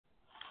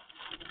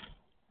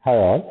Hi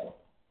all.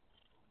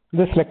 In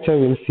this lecture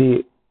we will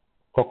see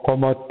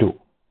COCOMO 2. So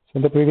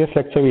in the previous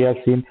lecture we have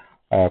seen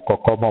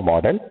COCOMO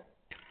model.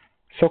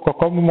 So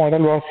COCOMO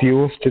model was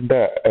used in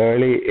the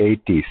early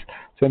 80s.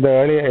 So in the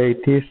early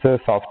 80s the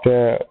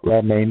software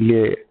were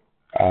mainly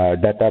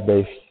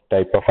database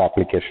type of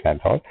application and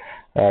all.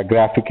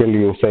 Graphical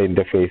user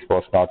interface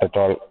was not at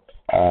all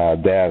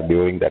there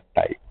during that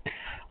time.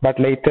 But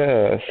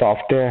later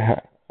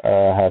software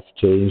has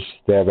changed.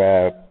 There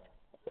were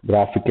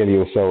graphical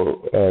user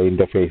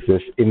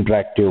interfaces,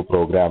 interactive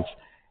programs,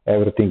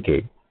 everything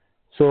came.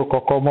 So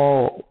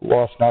COCOMO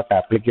was not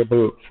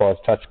applicable for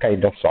such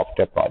kind of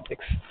software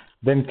projects.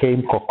 Then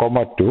came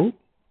COCOMO 2.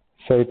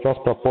 So it was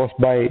proposed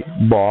by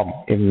Baum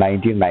in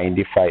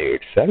 1995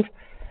 itself.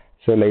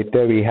 So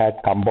later we had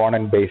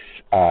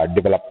component-based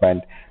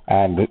development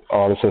and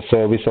also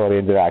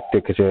service-oriented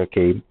architecture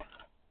came,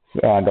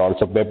 and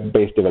also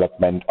web-based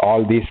development.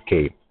 All these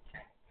came.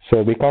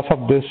 So because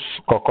of this,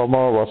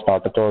 COCOMO was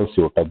not at all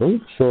suitable.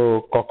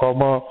 So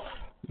COCOMO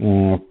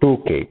 2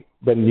 came.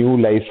 The new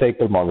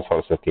lifecycle models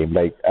also came,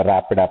 like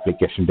rapid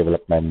application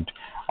development,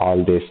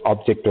 all this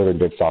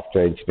object-oriented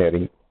software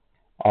engineering,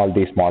 all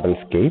these models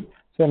came.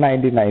 So in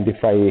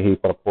 1995, he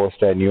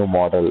proposed a new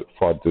model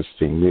for this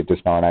thing, which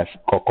is known as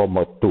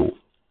COCOMO 2.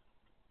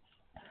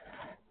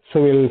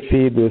 So we'll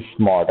see this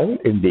model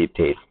in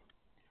detail.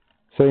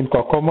 So in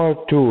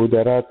COCOMO 2,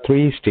 there are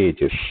 3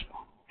 stages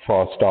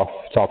for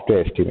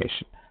software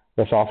estimation.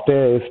 The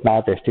software is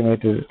not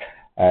estimated,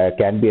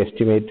 can be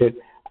estimated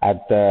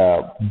at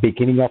the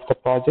beginning of the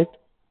project,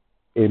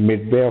 in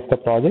midway of the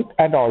project,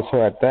 and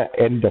also at the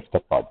end of the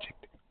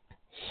project.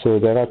 So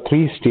there are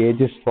 3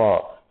 stages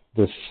for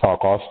this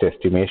cost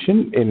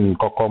estimation in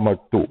COCOMO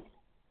 2.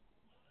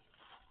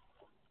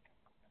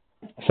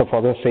 So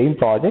for the same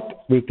project,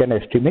 we can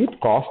estimate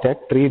cost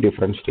at 3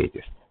 different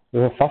stages.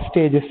 The first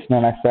stage is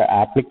known as the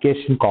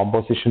application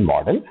composition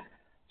model.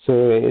 So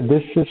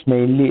this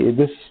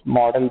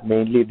model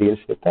mainly deals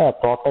with the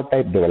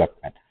prototype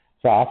development.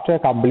 So after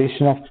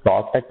completion of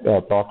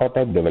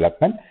prototype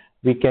development,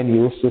 we can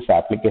use this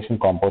application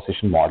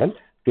composition model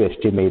to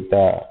estimate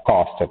the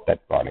cost of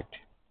that product.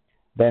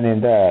 Then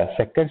in the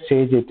second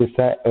stage, it is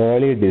the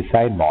early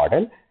design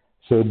model.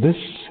 So this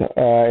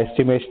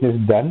estimation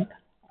is done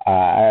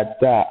at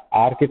the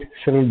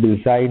architectural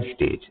design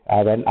stage.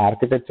 When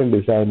architectural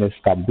design is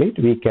complete,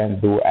 we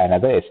can do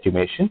another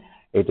estimation.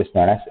 It is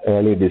known as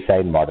early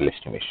design model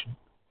estimation.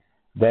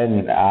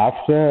 Then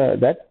after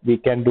that, we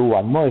can do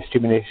one more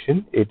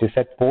estimation. It is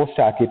a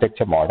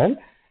post-architecture model.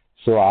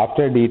 So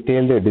after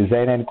detailed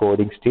design and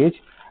coding stage,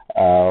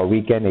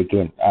 we can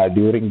again,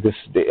 during this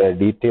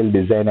detailed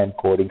design and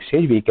coding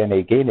stage, we can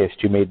again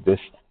estimate this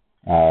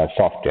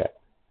software.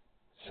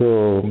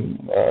 So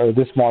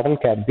this model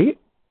can be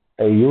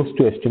used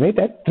to estimate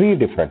at 3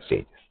 different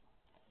stages.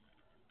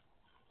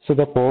 So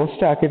the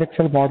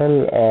post-architectural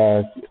model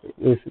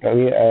is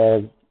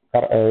an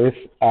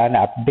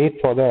update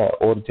for the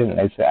original.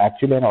 It's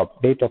actually an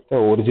update of the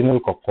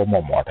original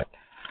COCOMO model.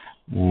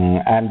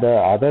 And the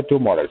other 2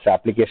 models,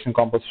 application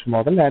composition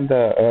model and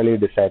the early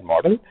design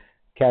model,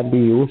 can be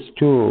used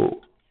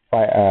to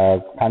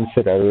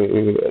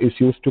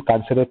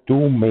consider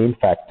 2 main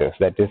factors,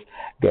 that is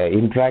the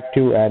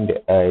interactive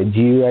and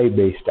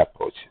GUI-based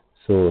approach.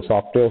 So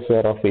softwares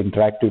are of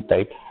interactive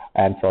type,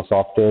 and for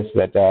softwares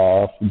that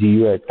are of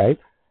GUI type,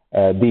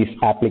 these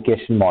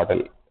application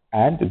model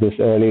and this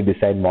early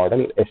design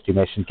model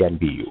estimation can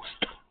be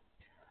used.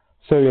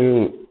 So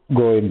we'll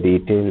go in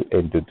detail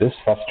into this.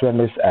 First one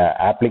is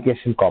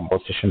application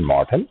composition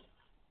model.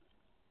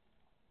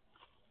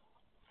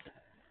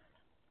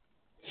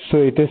 So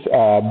it is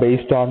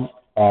based on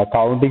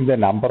counting the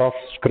number of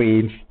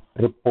screens,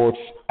 reports,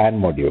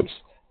 and modules.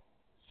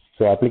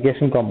 So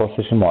application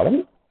composition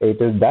model,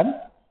 it is done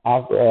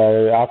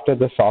after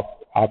the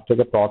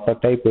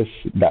prototype is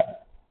done.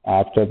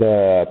 After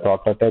the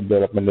prototype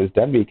development is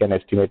done, we can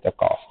estimate the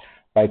cost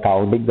by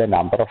counting the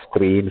number of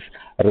screens,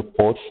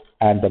 reports,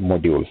 and the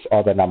modules,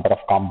 or the number of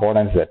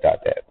components that are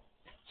there.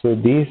 So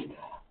these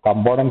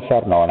components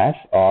are known as,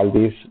 all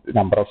these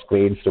number of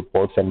screens,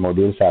 reports, and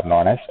modules are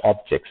known as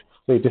objects.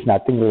 So it is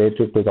nothing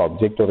related to the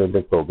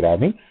object-oriented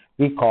programming.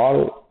 We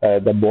call,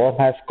 the Baum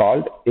has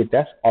called it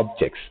as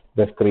objects.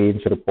 The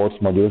screens, reports,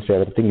 modules,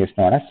 everything is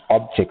known as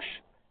objects.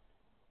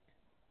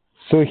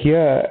 So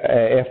here,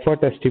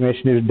 effort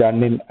estimation is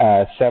done in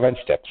 7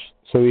 steps.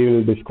 So we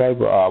will describe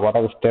what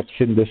are the steps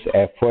in this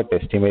effort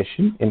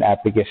estimation in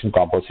application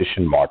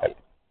composition model.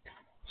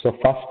 So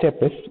first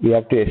step is we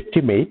have to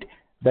estimate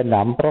the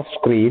number of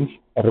screens,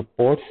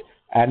 reports,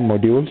 and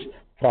modules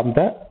from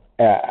the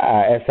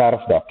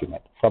SRS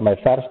document. From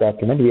SRS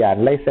document, we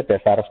analyze that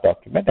SRS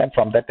document, and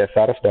from that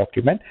SRS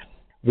document,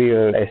 we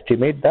will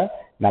estimate the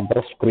number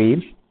of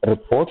screens,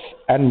 reports,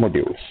 and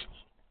modules.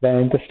 Then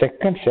in the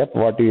second step,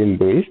 what we will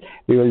do is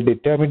we will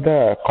determine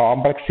the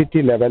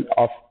complexity level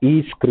of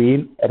each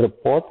screen,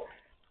 report,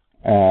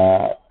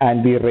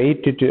 and we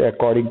rate it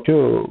according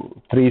to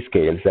 3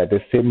 scales, that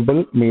is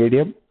simple,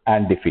 medium,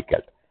 and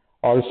difficult.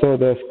 Also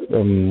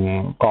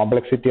the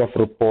complexity of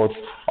reports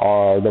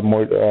or the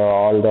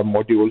all the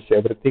modules,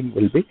 everything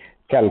will be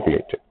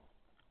calculated.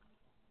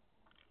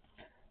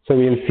 So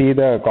we'll see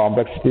the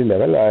complexity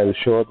level. I'll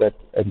show that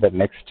in the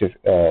next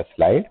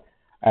slide.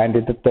 And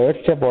in the third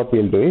step, what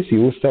we'll do is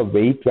use the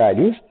weight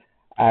values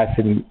as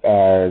in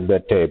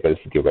the tables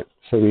given.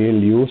 So we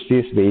will use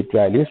these weight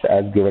values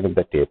as given in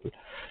the table.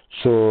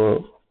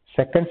 So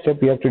second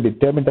step, we have to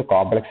determine the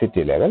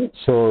complexity level.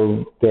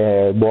 So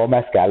the BOM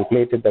has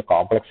calculated the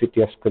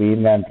complexity of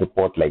screen and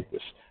report like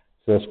this.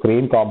 So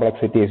screen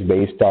complexity is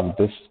based on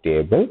this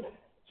table.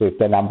 So if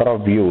the number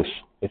of views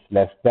is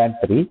less than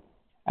 3,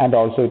 and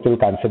also it will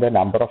consider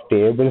number of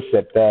tables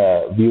that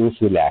the views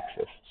will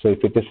access. So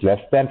if it is less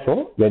than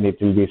 4, then it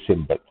will be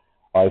simple.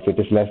 Or if it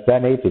is less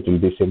than 8, it will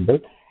be simple.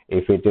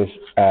 If it is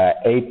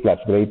 8 plus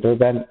greater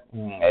than,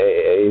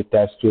 it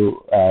has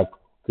to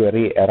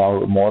query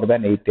around more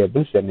than 8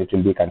 tables, then it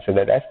will be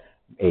considered as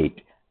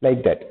 8.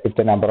 Like that. If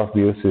the number of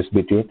views is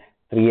between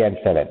 3 and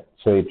 7,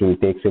 so it will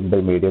take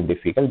simple, medium,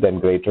 difficult. Then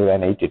greater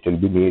than 8, it will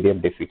be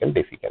medium, difficult,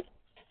 difficult.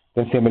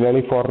 Then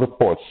similarly for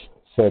reports.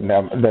 So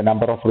the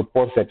number of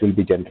reports that will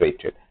be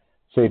generated.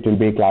 So it will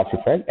be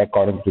classified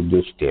according to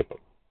this table.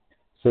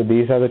 So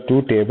these are the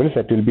two tables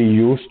that will be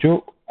used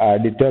to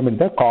determine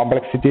the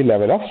complexity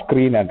level of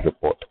screen and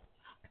report.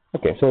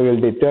 Okay, so we will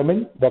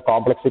determine the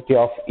complexity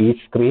of each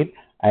screen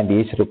and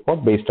each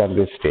report based on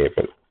this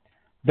table.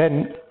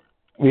 Then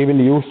we will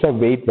use the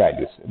weight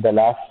values. The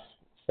last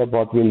step,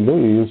 what we will do,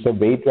 we use the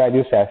weight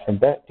values as in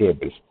the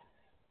tables.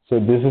 So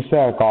this is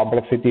a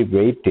complexity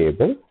weight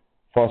table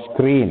for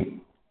screen.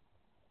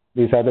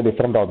 These are the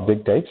different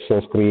object types.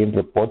 So screen,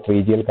 report,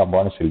 3GL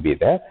components will be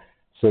there.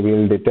 So we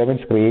will determine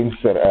screens,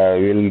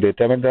 we will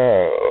determine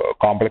the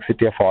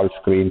complexity of all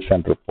screens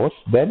and reports.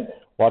 Then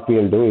what we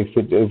will do,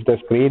 if the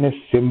screen is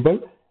simple,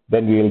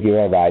 then we will give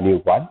a value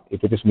 1.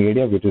 If it is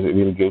medium, we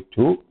will give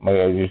 2.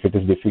 If it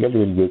is difficult, we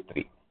will give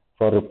 3.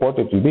 For report,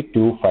 it will be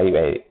 2, 5,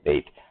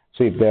 8.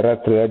 So if there are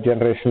third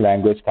generation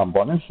language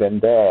components, then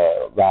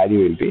the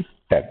value will be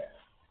 10.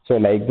 So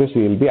like this,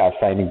 we will be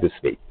assigning this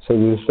weight. So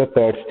this is the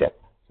third step.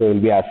 So we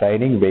will be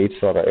assigning weights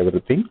for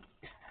everything.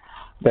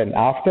 Then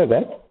after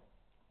that,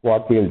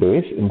 what we will do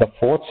is, in the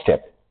fourth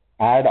step,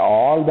 add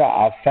all the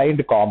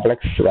assigned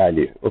complexity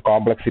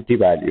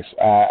values.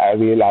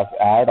 We will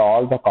add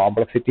all the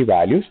complexity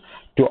values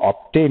to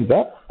obtain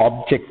the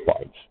object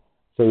points.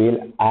 So we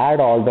will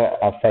add all the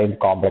assigned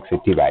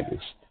complexity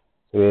values.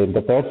 So in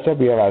the third step,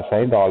 we have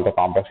assigned all the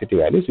complexity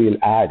values. We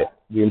will add,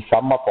 we will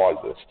sum up all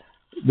this.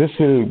 This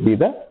will be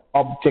the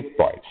object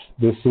points.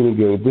 This will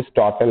give, this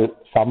total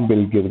sum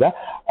will give the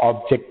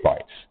object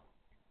points.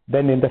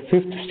 Then in the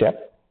fifth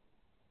step,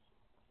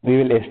 we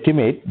will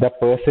estimate the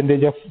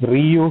percentage of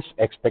reuse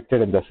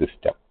expected in the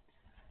system.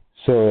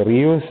 So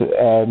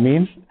reuse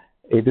means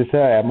it is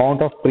an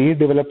amount of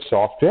pre-developed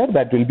software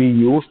that will be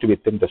used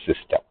within the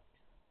system.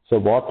 So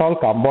what all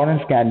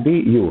components can be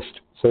used.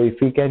 So if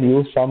we can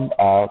use some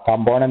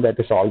component that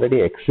is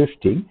already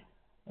existing,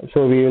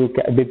 so we will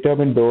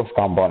determine those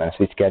components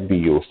which can be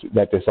used,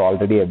 that is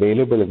already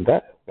available in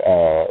the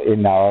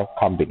in our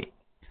company.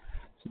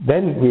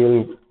 Then we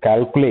will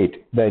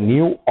calculate the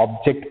new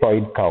object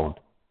point count.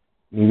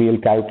 We will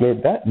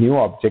calculate the new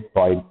object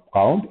point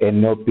count,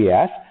 NOP,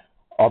 as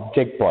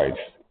object points.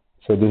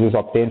 So this is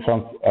obtained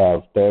from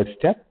fourth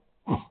step,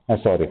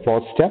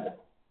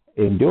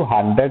 into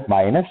 100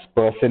 minus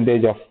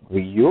percentage of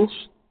reuse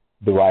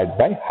divided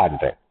by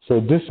 100. So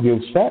this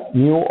gives the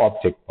new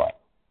object point.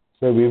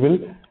 So we will,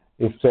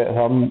 if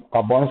some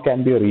components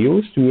can be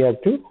reused, we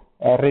have to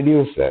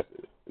reduce the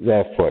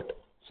effort.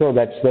 So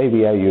that's why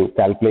we are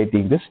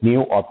calculating this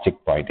new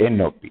object point,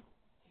 NOP.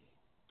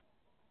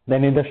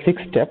 Then in the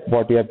sixth step,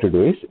 what we have to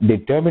do is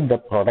determine the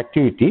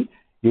productivity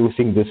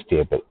using this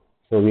table.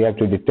 So we have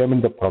to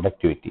determine the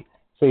productivity.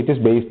 So it is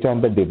based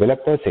on the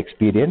developer's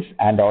experience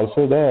and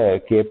also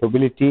the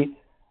capability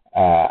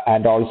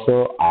and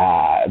also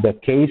the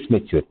case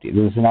maturity.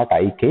 This is not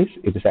I case,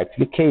 it is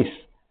actually case.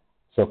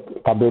 So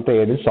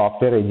computer-aided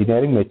software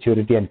engineering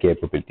maturity and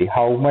capability.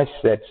 How much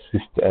that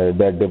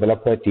the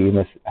developer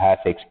team has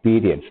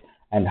experience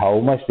and how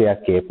much they are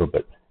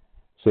capable.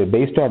 So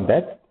based on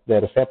that,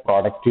 there is a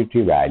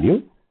productivity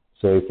value.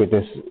 So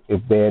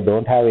if they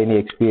don't have any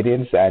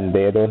experience and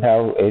they don't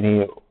have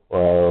any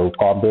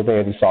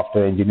computer-aided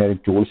software engineering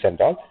tools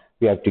and all,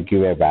 we have to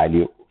give a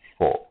value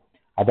 4.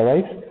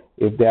 Otherwise,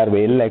 if they are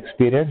well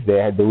experienced,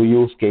 they do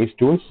use case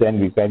tools, then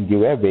we can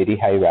give a very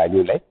high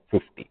value like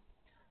 50.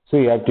 So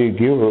you have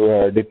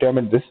to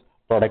determine this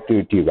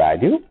productivity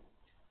value.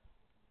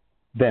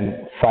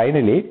 Then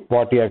finally,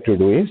 what you have to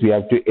do is we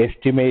have to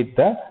estimate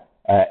the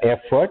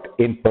effort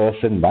in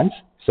person months.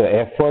 So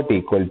effort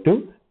equal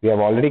to, we have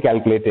already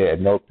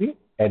calculated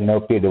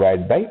NOP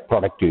divided by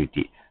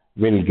productivity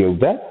will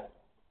give the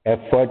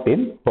effort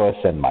in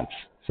person months.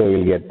 So we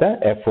will get the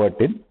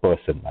effort in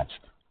person months.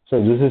 So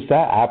this is the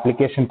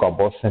application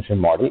composition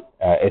model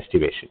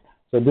estimation.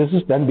 So this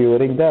is done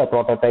during the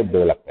prototype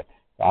development.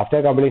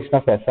 After completion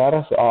of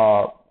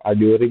SRS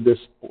during this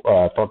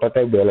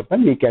prototype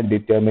development, we can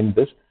determine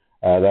this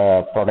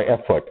the product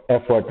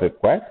effort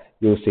required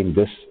using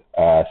this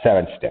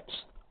 7 steps.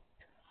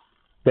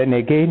 Then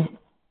again,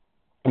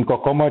 in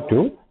COCOMO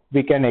 2,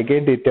 we can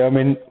again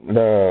determine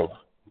the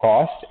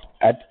cost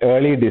at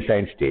early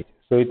design stage.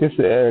 So it is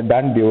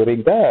done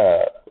during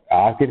the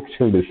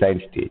architectural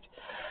design stage.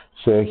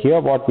 So here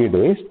what we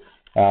do is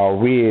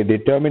we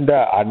determine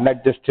the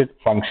unadjusted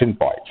function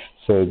points.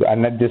 So the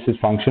unadjusted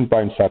function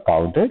points are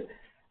counted,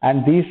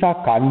 and these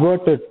are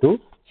converted to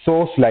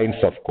source lines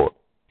of code.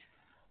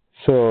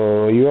 So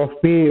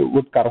UFP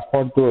would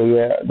correspond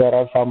to, there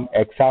are some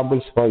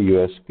examples for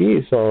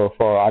USP. So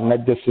for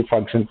unadjusted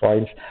function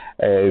points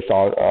is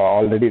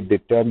already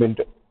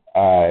determined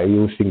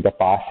using the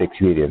past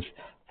experience.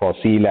 For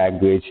C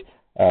language,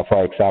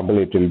 for example,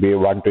 it will be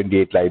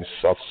 128 lines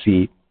of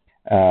C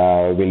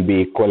will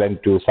be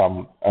equivalent to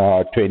some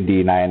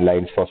 29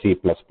 lines for C++,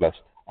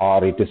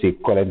 or it is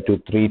equivalent to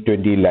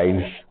 320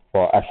 lines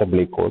for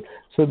assembly code.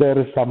 So there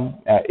is some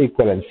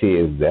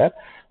equivalency is there.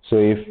 So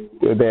if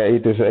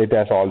it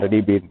has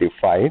already been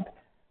defined,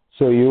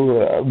 so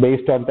you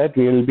based on that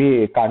we will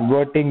be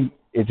converting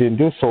it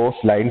into source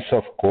lines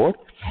of code.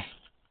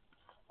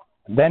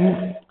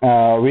 Then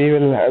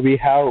we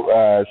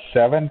have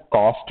 7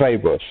 cost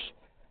drivers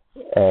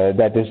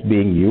that is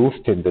being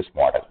used in this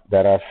model.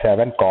 There are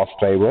 7 cost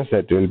drivers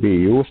that will be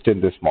used in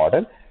this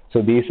model.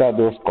 So these are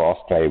those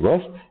cost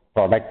drivers: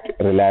 product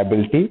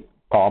reliability,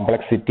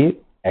 complexity,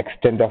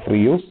 extent of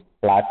reuse,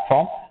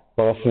 platform,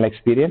 personal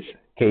experience,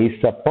 case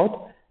support,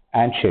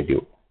 and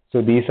schedule.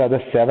 So these are the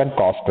 7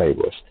 cost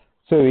drivers.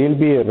 So we will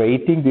be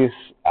rating these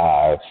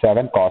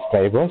 7 cost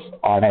drivers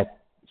on a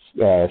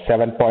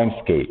 7-point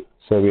scale.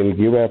 So we will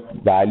give a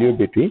value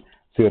between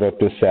 0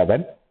 to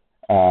 7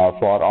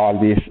 for all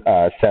these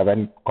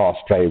 7 cost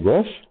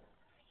drivers.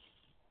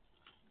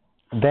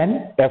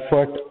 Then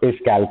effort is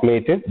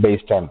calculated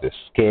based on this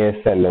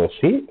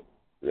KSLOC.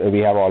 We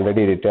have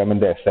already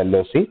determined the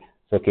SLOC.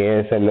 So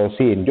KSLOC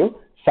into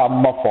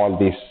sum of all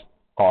these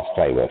cost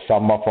drivers.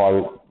 Sum of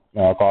all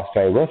cost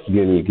drivers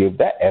will give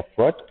the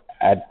effort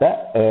at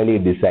the early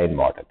design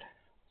model.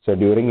 So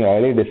during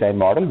early design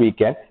model, we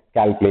can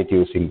calculate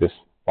using this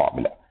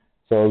formula.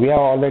 So we have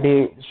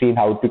already seen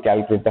how to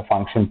calculate the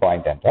function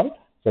point and all.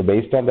 So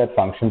based on that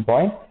function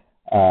point,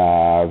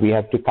 we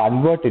have to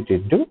convert it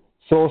into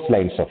source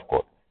lines of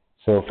code.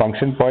 So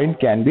function point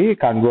can be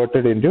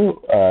converted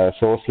into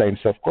source lines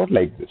of code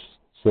like this.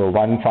 So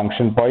one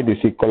function point is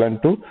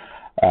equivalent to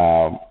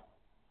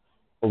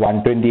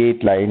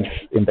 128 lines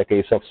in the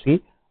case of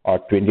C, or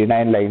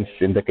 29 lines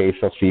in the case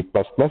of C++,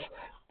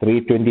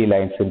 320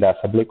 lines in the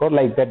assembly code.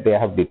 Like that, they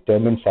have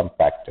determined some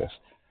factors.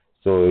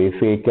 So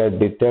if we can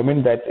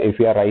determine that if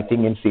you are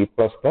writing in C++,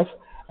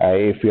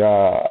 if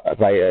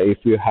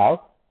you have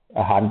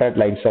 100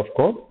 lines of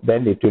code,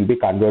 then it will be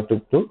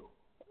converted to,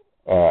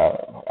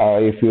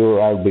 if you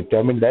have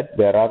determined that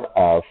there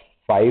are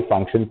 5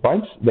 function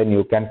points, then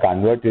you can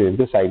convert it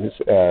into size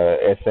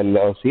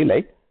SLOC,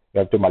 like you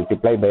have to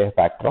multiply by a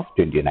factor of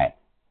 29.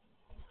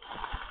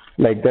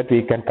 Like that,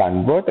 we can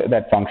convert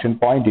that function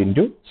point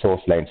into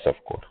source lines of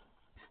code.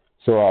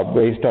 So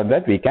based on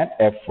that, we can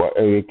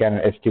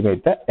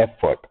estimate the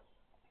effort.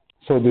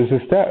 So this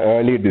is the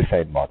early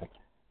design model.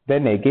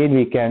 Then again,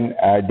 we can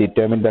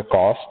determine the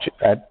cost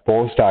at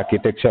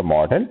post-architecture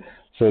model.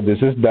 So this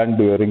is done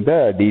during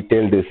the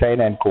detailed design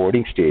and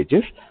coding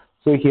stages.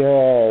 So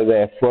here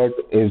the effort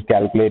is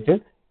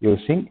calculated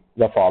using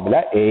the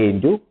formula A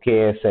into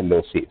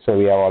KSLOC. So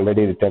we have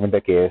already determined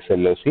the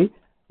KSLOC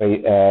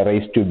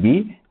raised to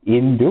B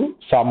into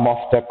sum of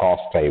the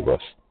cost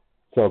drivers.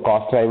 So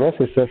cost drivers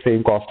is the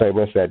same cost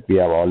drivers that we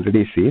have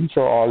already seen.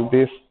 So all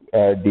these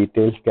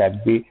details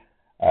can be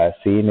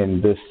seen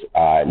in this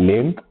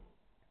link.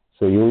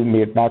 So you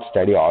need not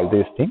study all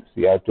these things.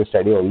 You have to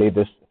study only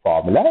this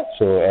formula.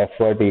 So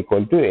effort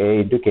equal to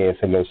A into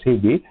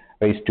KSLOC B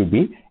raised to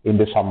B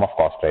into sum of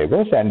cost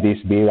drivers, and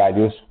these B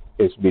values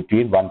is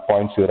between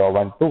 1.01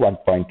 to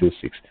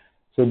 1.26.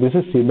 So this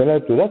is similar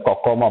to the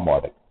COCOMO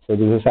model. So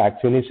this is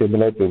actually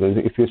similar to this.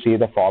 If you see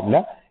the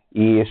formula,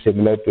 E is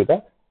similar to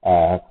the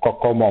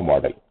COCOMO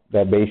model,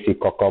 the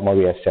basic COCOMO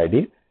we have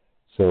studied.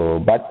 So,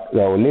 but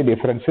the only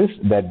difference is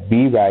that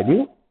B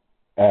value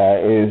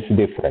is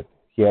different.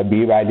 Here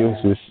B values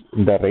is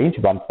in the range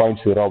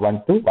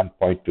 1.01 to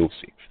 1.26.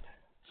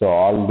 So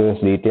all those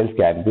details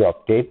can be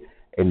obtained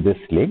in this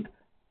link.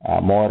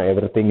 More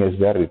everything is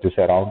there. It is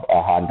around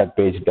a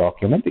 100-page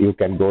document. You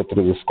can go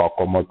through this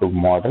COCOMO 2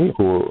 model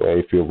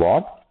if you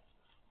want.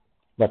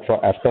 But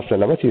for as per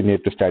syllabus, you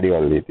need to study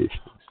only these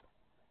things.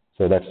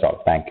 So that's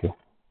all. Thank you.